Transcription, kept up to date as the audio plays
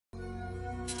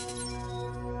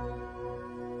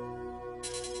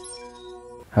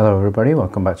Hello everybody,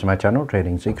 welcome back to my channel,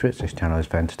 Trading Secrets. This channel is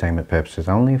for entertainment purposes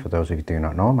only. For those of you who do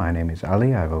not know, my name is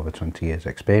Ali. I have over 20 years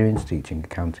experience teaching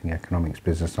accounting, economics,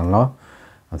 business and law.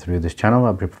 And through this channel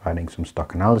I'll be providing some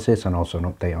stock analysis and also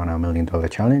an update on our $1 Million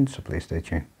Challenge, so please stay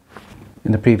tuned.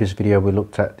 In the previous video we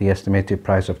looked at the estimated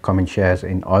price of common shares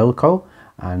in Oilco,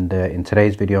 and in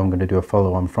today's video I'm going to do a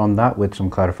follow-on from that with some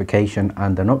clarification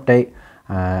and an update,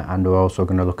 and we're also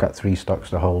going to look at 3 stocks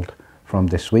to hold from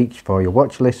this week for your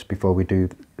watch list. Before we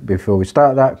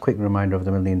start that, quick reminder of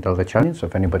the $1 Million Challenge. So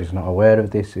if anybody's not aware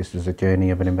of this, this is a journey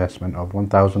of an investment of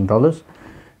 $1,000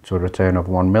 to a return of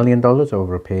 $1 million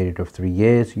over a period of 3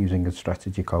 years using a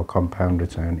strategy called compound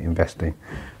return investing.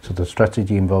 So the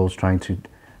strategy involves trying to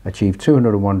achieve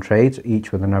 201 trades,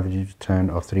 each with an average return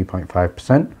of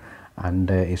 3.5%. And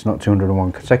it's not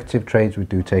 201 consecutive trades. We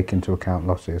do take into account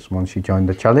losses. Once you join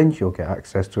the challenge, you'll get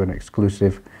access to an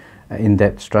exclusive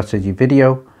in-depth strategy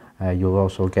video. You'll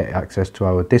also get access to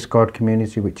our Discord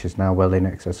community, which is now well in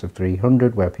excess of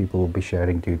 300, where people will be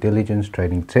sharing due diligence,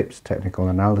 trading tips, technical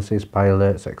analysis, buy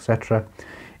alerts, etc.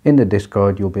 In the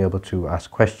Discord, you'll be able to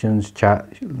ask questions, chat,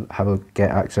 get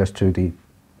access to the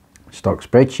stock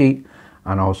spreadsheet,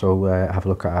 and also have a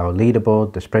look at our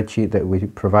leaderboard. The spreadsheet that we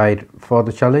provide for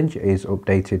the challenge is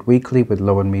updated weekly with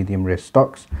low and medium risk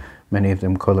stocks, many of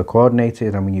them color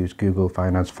coordinated, and we use Google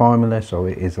Finance Formula, so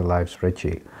it is a live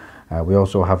spreadsheet. We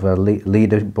also have a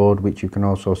leaderboard which you can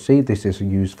also see. This is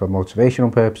used for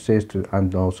motivational purposes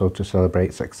and also to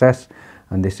celebrate success,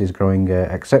 and this is growing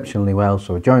exceptionally well,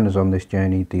 so join us on this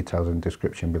journey. Details in the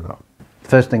description below. The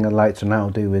first thing I'd like to now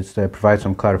do is provide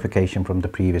some clarification from the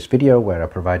previous video where I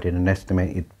provided an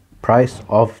estimated price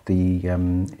of the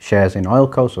shares in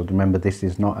Oilco. So remember, this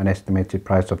is not an estimated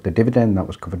price of the dividend that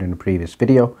was covered in the previous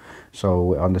video.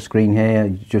 So on the screen here,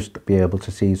 you just be able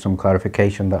to see some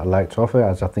clarification that I'd like to offer,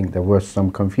 as I think there was some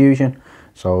confusion.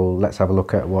 So let's have a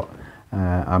look at what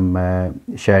I'm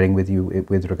sharing with you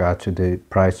with regard to the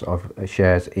price of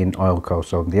shares in Oilco.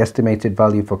 So the estimated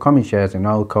value for common shares in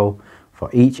Oilco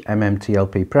for each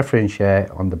MMTLP preference share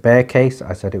on the bear case,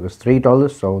 I said it was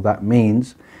 $3. So that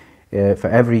means for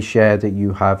every share that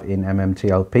you have in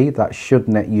MMTLP, that should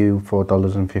net you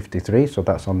 $4.53. So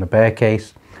that's on the bear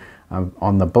case.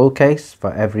 On the bull case,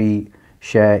 for every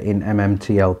share in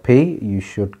MMTLP, you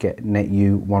should net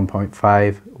you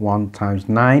 1.51 times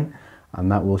 9,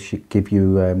 and that will give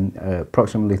you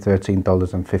approximately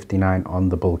 $13.59 on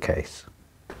the bull case.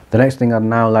 The next thing I'd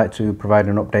now like to provide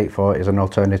an update for is an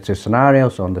alternative scenario.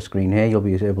 So on the screen here, you'll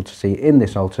be able to see in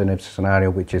this alternative scenario,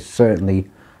 which is certainly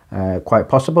quite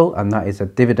possible, and that is a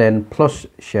dividend plus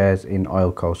shares in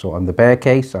Oilco. So on the bear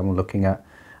case, I'm looking at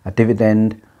a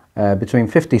dividend between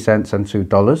 50 cents and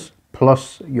 $2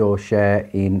 plus your share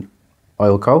in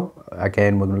Oilco.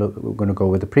 Again, we're going to go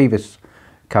with the previous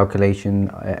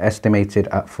calculation, estimated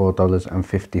at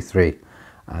 $4.53.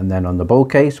 And then on the bull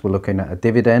case, we're looking at a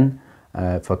dividend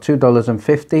for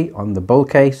 $2.50 on the bull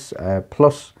case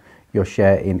plus your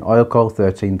share in Oilco,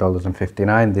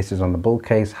 $13.59. This is on the bull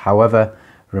case. However,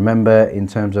 remember, in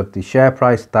terms of the share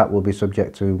price, that will be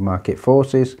subject to market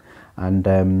forces, and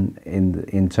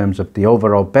in terms of the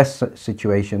overall best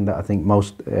situation that I think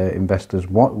most investors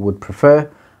would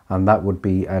prefer, and that would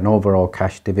be an overall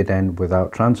cash dividend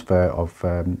without transfer of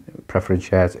preference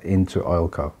shares into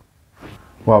Oilco.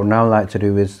 What I would now like to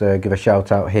do is give a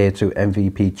shout out here to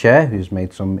MVP Chair, who's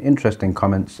made some interesting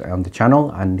comments on the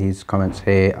channel, and his comments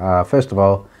here are, first of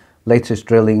all, latest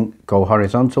drilling, go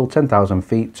horizontal, 10,000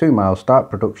 feet, 2 mile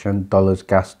start production, dollars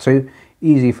gas 2,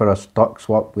 easy for a stock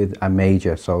swap with a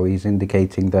major. So he's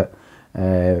indicating that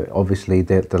obviously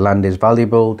the land is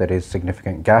valuable, there is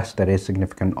significant gas, there is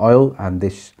significant oil, and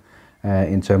this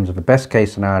in terms of the best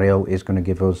case scenario is going to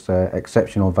give us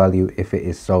exceptional value if it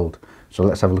is sold. So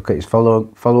let's have a look at his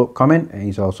follow-up comment.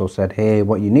 He's also said here,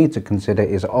 what you need to consider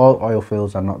is all oil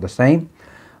fields are not the same.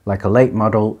 Like a late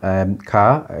model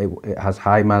car, it has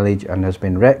high mileage and has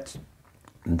been wrecked.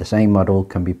 And the same model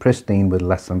can be pristine with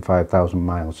less than 5,000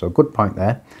 miles. So good point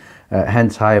there.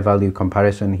 Hence higher value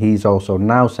comparison. He's also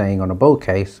now saying on a bull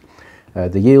case,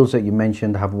 the yields that you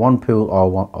mentioned have 1 pool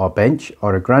or bench,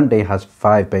 or a grande has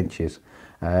 5 benches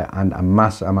and a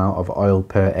mass amount of oil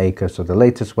per acre. So the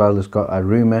latest well has got a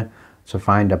rumour to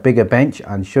find a bigger bench,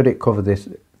 and should it cover this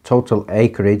total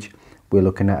acreage, we're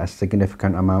looking at a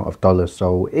significant amount of dollars.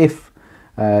 So if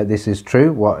this is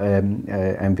true, what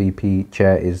MVP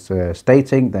Chair is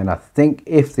stating, then I think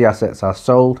if the assets are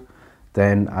sold,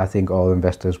 then I think all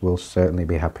investors will certainly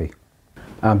be happy.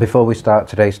 Before we start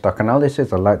today's stock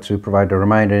analysis, I'd like to provide a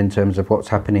reminder in terms of what's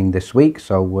happening this week.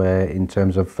 So in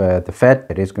terms of the Fed,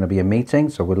 it is going to be a meeting.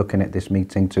 So we're looking at this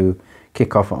meeting to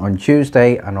kick off on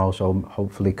Tuesday and also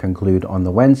hopefully conclude on the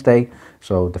Wednesday.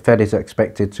 So the Fed is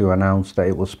expected to announce that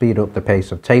it will speed up the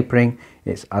pace of tapering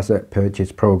its asset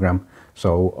purchase program.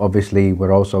 So obviously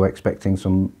we're also expecting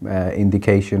some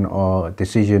indication or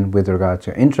decision with regard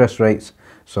to interest rates.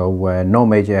 So no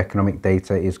major economic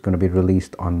data is going to be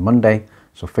released on Monday.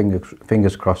 So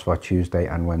fingers crossed for Tuesday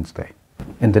and Wednesday.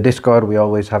 In the Discord, we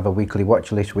always have a weekly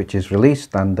watch list which is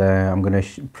released, and I'm going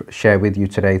to share with you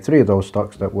today 3 of those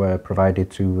stocks that were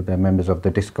provided to the members of the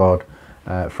Discord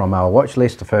from our watch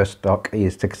list. The first stock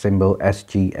is ticker symbol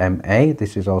SGMA.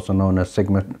 This is also known as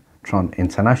Sigmatron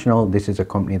International. This is a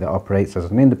company that operates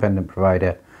as an independent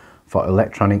provider for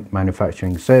electronic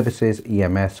manufacturing services,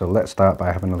 EMS. So let's start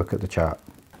by having a look at the chart.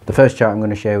 The first chart I'm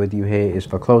going to share with you here is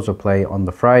for close of play on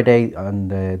the Friday, and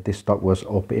this stock was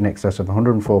up in excess of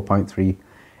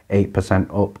 104.38%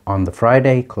 up on the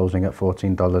Friday, closing at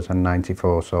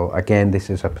 $14.94. So again, this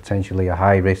is potentially a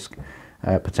high risk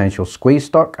potential squeeze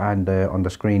stock, and on the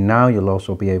screen now you'll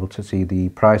also be able to see the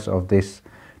price of this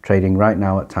trading right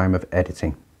now at time of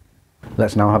editing.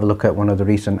 Let's now have a look at one of the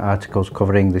recent articles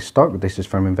covering this stock. This is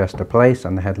from Investor Place,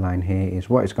 and the headline here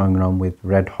is "What is going on with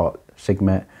red hot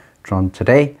Sigmatron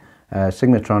today?"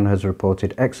 Sigmatron has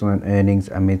reported excellent earnings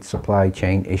amid supply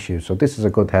chain issues. So this is a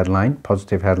good headline,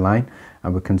 positive headline,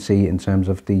 and we can see in terms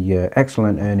of the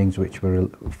excellent earnings which were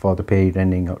for the period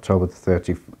ending October the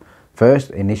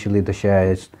 31st. Initially the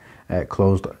shares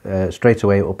closed straight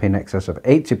away up in excess of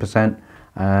 80%,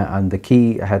 and the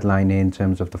key headline in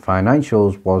terms of the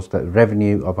financials was that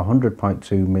revenue of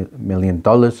 $100.2 million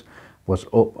was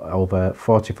up over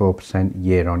 44%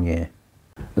 year on year.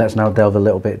 Let's now delve a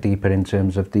little bit deeper in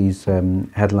terms of these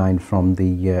headlines from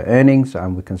the earnings,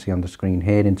 and we can see on the screen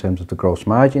here in terms of the gross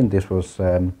margin, this was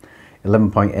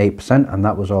 11.8%, and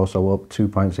that was also up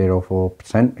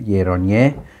 2.04% year on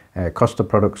year. Cost of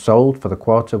products sold for the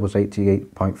quarter was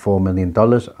 $88.4 million,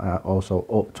 also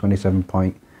up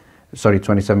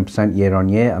 27% year on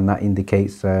year, and that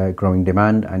indicates growing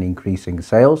demand and increasing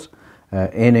sales.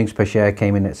 Earnings per share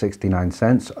came in at 69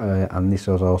 cents, and this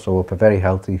was also up a very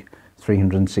healthy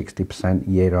 360%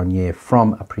 year on year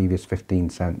from a previous 15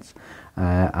 cents.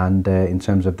 In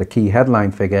terms of the key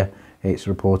headline figure, it's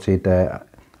reported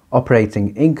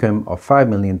operating income of $5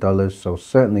 million, so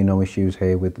certainly no issues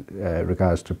here with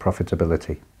regards to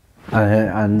profitability.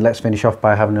 And let's finish off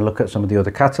by having a look at some of the other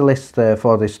catalysts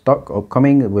for this stock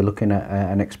upcoming. We're looking at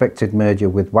an expected merger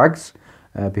with WAGS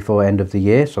before end of the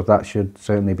year, so that should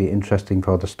certainly be interesting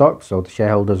for the stock. So the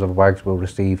shareholders of WAGS will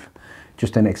receive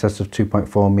just in excess of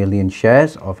 2.4 million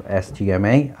shares of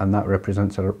SGMA, and that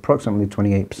represents approximately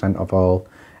 28% of all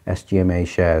SGMA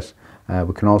shares.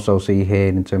 We can also see here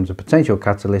in terms of potential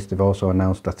catalyst, they've also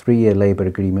announced a 3-year labour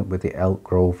agreement with the Elk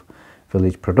Grove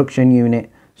Village Production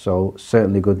Unit, so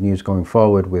certainly good news going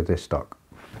forward with this stock.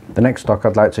 The next stock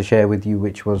I'd like to share with you,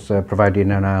 which was provided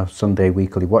in our Sunday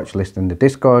weekly watch list in the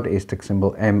Discord, is ticker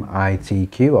symbol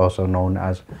MITQ, also known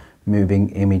as Moving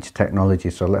Image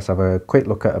Technology. So let's have a quick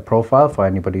look at a profile for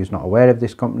anybody who's not aware of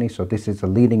this company. So this is a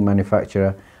leading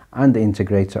manufacturer and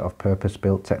integrator of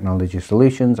purpose-built technology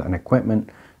solutions and equipment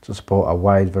to support a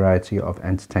wide variety of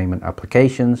entertainment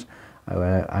applications,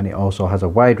 and it also has a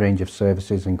wide range of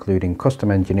services including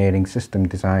custom engineering, system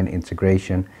design,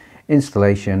 integration,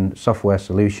 installation, software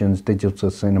solutions, digital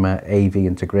cinema, AV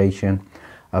integration,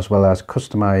 as well as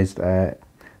customized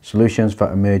solutions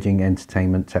for emerging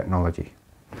entertainment technology.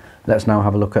 Let's now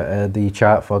have a look at the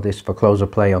chart for this for close of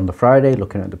play on the Friday,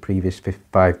 looking at the previous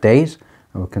 5 days.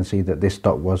 And we can see that this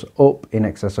stock was up in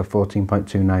excess of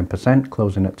 14.29%,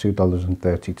 closing at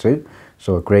 $2.32.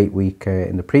 So a great week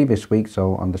in the previous week.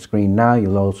 So on the screen now,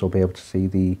 you'll also be able to see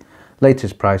the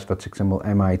latest price for ticker symbol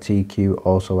MITQ,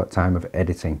 also at time of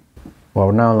editing. What I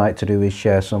would now like to do is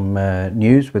share some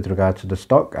news with regard to the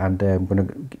stock, and I'm going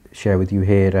to share with you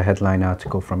here a headline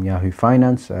article from Yahoo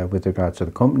Finance with regard to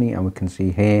the company, and we can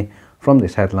see here from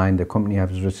this headline the company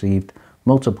has received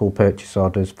multiple purchase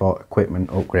orders for equipment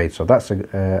upgrades. So that's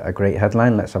a great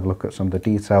headline. Let's have a look at some of the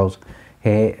details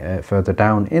here further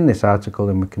down in this article,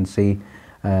 and we can see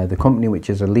the company, which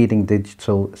is a leading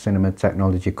digital cinema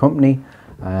technology company,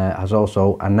 has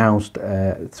also announced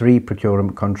 3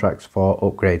 procurement contracts for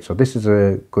upgrades. So this is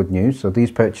good news. So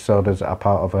these purchase orders are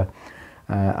part of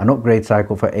an upgrade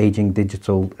cycle for aging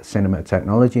digital cinema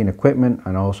technology and equipment,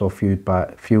 and also fueled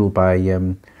by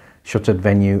shuttered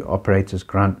venue operators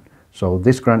grant So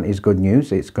this grant is good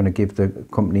news. It's going to give the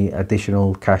company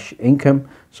additional cash income.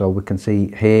 So we can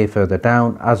see here further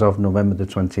down, as of November the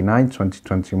 29th,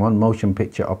 2021, motion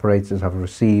picture operators have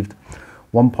received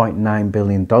 $1.9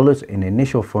 billion in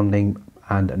initial funding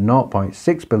and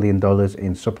 $0.6 billion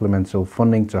in supplemental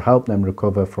funding to help them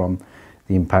recover from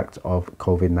the impact of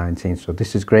COVID-19. So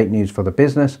this is great news for the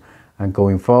business, and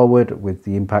going forward with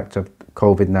the impact of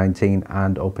COVID-19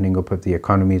 and opening up of the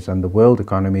economies and the world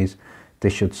economies,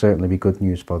 this should certainly be good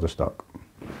news for the stock.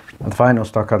 And the final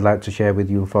stock I'd like to share with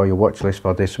you for your watch list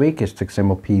for this week is ticker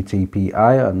symbol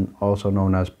PTPI, and also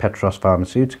known as Petros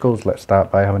Pharmaceuticals. Let's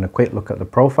start by having a quick look at the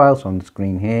profiles on the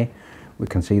screen here. We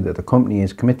can see that the company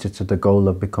is committed to the goal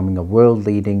of becoming a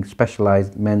world-leading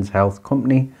specialized men's health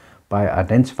company by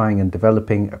identifying and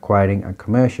developing, acquiring and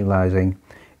commercializing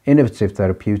innovative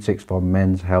therapeutics for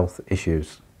men's health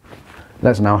issues.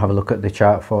 Let's now have a look at the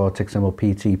chart for ticker symbol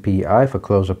PTPI for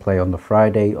close of play on the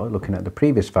Friday. Looking at the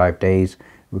previous 5 days,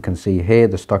 we can see here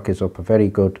the stock is up a very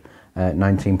good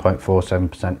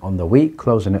 19.47% on the week,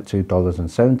 closing at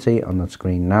 $2.70 on the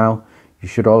screen now. You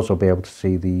should also be able to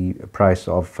see the price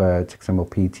of ticker symbol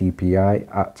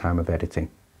PTPI at time of editing.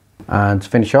 And to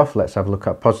finish off, let's have a look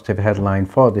at positive headline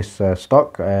for this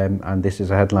stock, and this is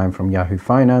a headline from Yahoo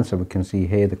Finance, and we can see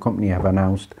here the company have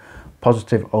announced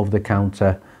positive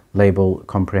over-the-counter label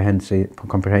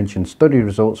comprehension study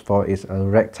results for its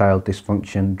erectile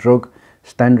dysfunction drug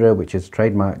Stendra, which is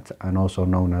trademarked and also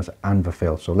known as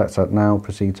Anvafil. So let's now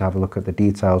proceed to have a look at the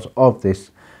details of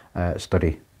this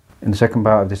study. In the second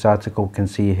part of this article, we can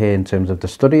see here in terms of the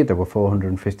study, there were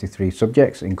 453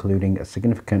 subjects, including a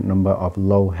significant number of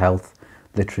low health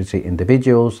literacy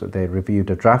individuals. They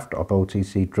reviewed a draft of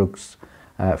OTC drugs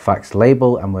facts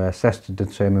label and were assessed to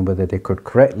determine whether they could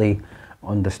correctly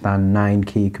understand 9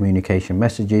 key communication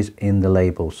messages in the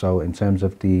label. So in terms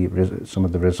of some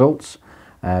of the results,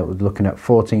 we're looking at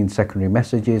 14 secondary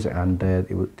messages, and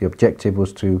the objective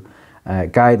was to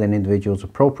guide an individual's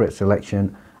appropriate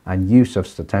selection and use of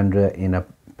Stendra in a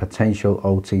potential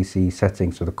OTC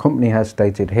setting. So the company has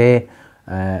stated here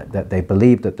that they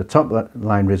believe that the top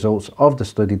line results of the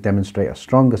study demonstrate a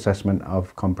strong assessment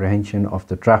of comprehension of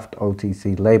the draft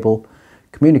OTC label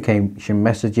communication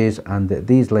messages, and that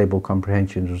these label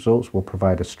comprehension results will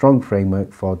provide a strong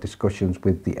framework for discussions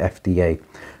with the FDA.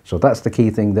 So that's the key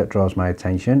thing that draws my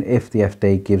attention. If the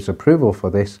FDA gives approval for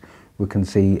this, we can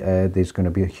see there's going to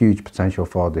be a huge potential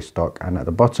for this stock. And at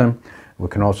the bottom, we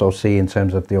can also see in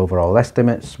terms of the overall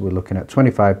estimates, we're looking at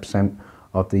 25%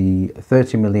 of the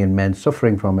 30 million men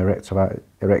suffering from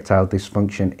erectile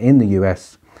dysfunction in the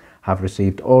US have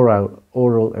received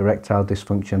oral erectile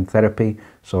dysfunction therapy.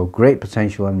 So great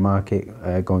potential and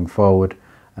market going forward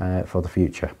for the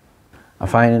future. And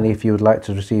finally, if you would like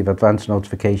to receive advanced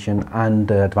notification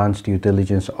and advanced due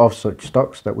diligence of such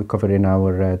stocks that we cover in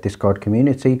our Discord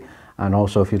community, and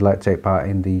also if you'd like to take part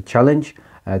in the challenge,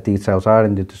 details are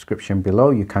in the description below.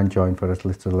 You can join for as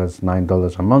little as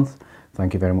 $9 a month.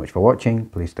 Thank you very much for watching.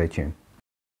 Please stay tuned.